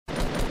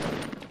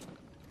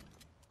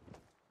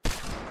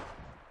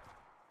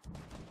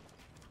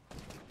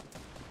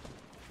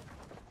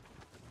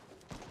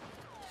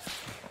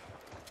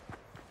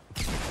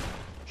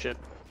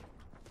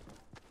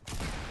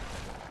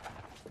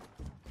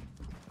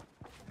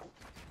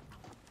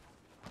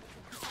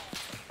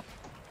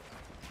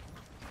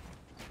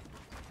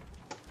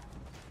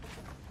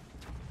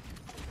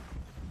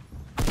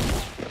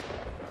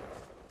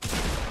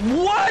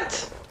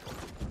What?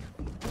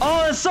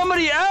 Oh, it's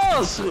somebody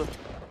else.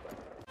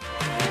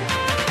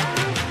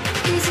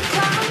 Easy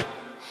come,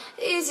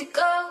 easy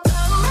go.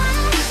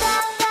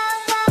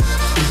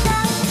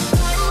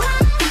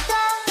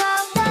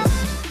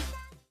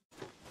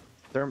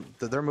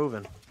 They're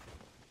moving.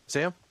 See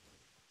him?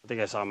 I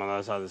think I saw him on the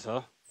other side of this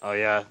hill. Oh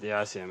yeah,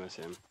 I see him.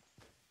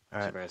 All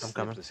right, I'm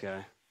coming. This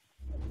guy.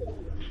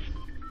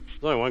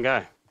 There's only one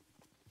guy.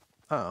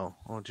 Uh-oh.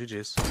 Oh,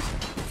 GG's.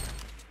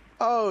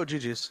 Oh,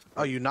 GG's.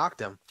 Oh, you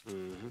knocked him.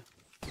 Mm-hmm.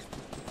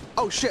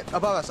 Oh, shit.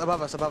 Above us,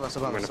 above us, above us,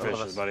 above I'm us. gonna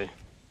fish this, buddy.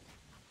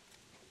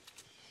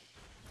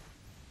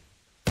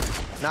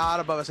 Not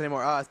above us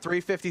anymore.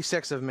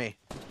 356 of me.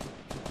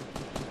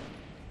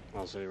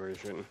 I'll see where you're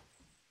shooting.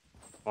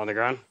 On the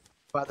ground?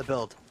 By the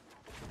build.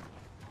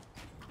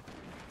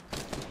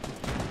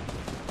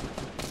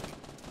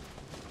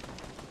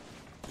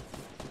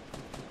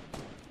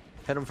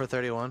 Hit him for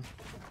 31.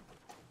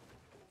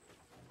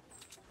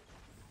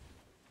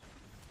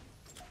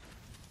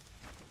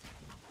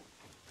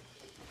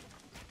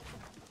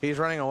 He's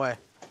running away.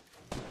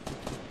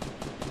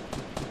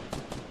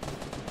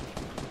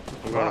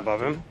 I'm going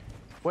above him.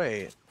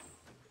 Wait.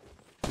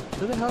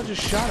 Who the hell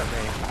just shot at me?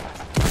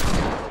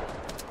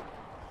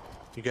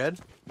 You good?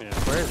 Yeah.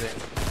 Where is he?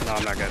 No,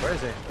 I'm not good. Where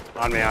is he?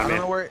 On me, on I me. don't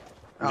know where.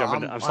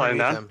 I'm sliding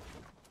down. Him.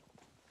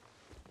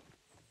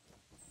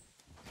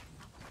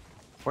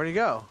 Where'd he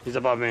go? He's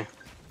above me.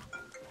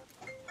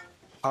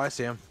 Oh, I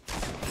see him.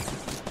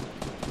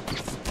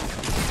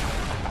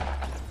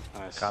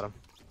 Nice. Got him.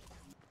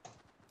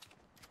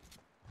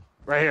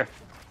 Right here.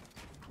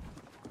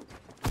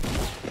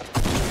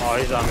 Oh,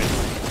 he's on me.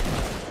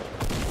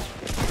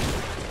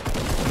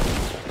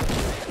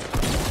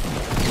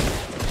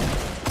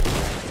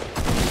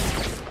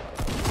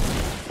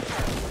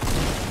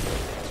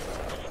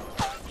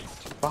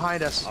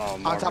 Behind us. Oh,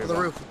 on top of the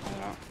roof.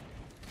 Yeah.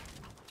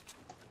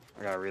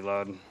 I gotta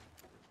reload.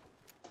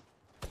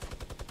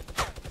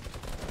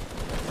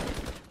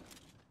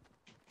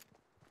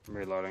 I'm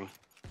reloading.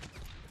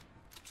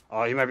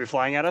 Oh, he might be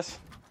flying at us.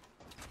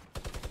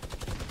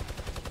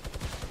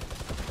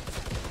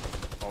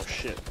 Oh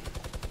shit.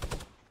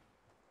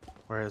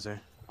 Where is he?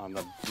 On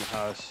the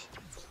house.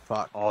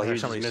 Fuck. Oh, he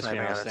There's just somebody missed me.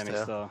 sniping I was at us, standing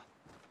too. still.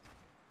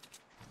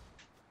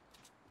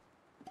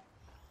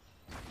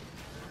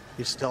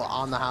 He's still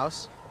on the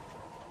house?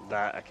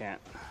 That I can't.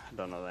 I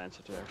don't know the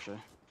answer to actually.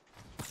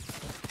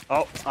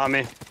 Oh, on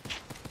me.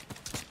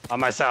 On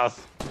my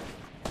south.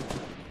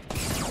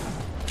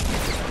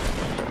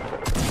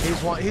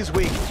 He's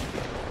weak.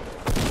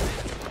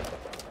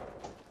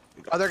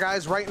 Other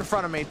guy's right in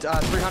front of me,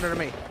 300 of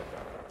me.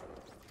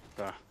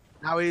 Okay.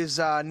 Now he's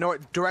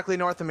directly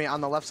north of me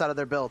on the left side of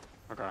their build.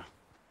 Okay.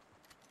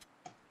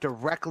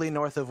 Directly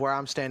north of where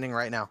I'm standing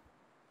right now.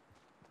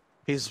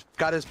 He's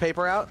got his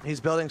paper out.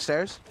 He's building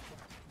stairs.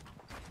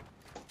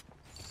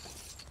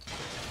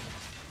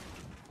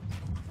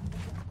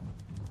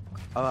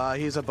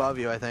 He's above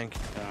you, I think.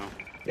 Yeah.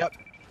 Yep.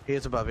 He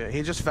is above you.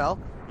 He just fell.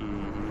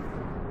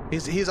 Mm-hmm.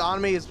 He's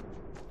on me. He's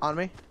on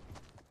me.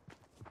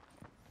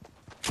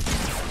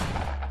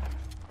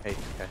 Hey,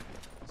 okay.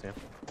 See him.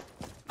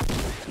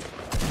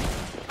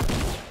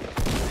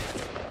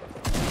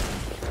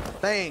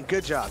 Dang,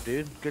 good job,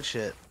 dude. Good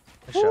shit.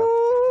 Good shot.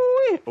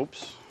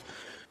 Oops.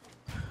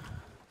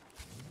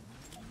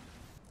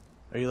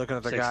 Are you looking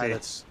at the 60. guy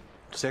that's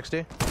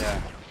 60?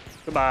 Yeah.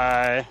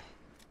 Goodbye.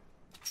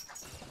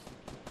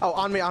 Oh,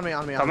 on me, on me,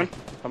 on me, on me.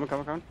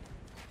 Coming.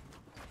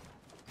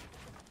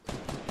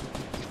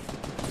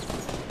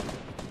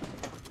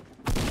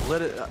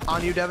 Lit it,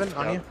 on you, Devin,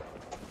 on you.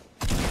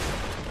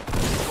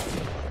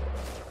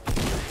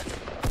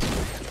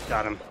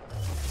 Got him.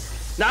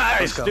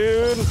 Nice, go.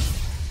 dude.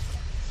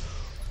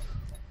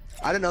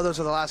 I didn't know those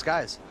were the last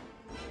guys.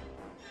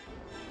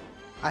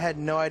 I had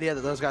no idea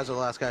that those guys were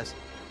the last guys.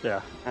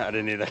 Yeah, I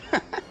didn't either.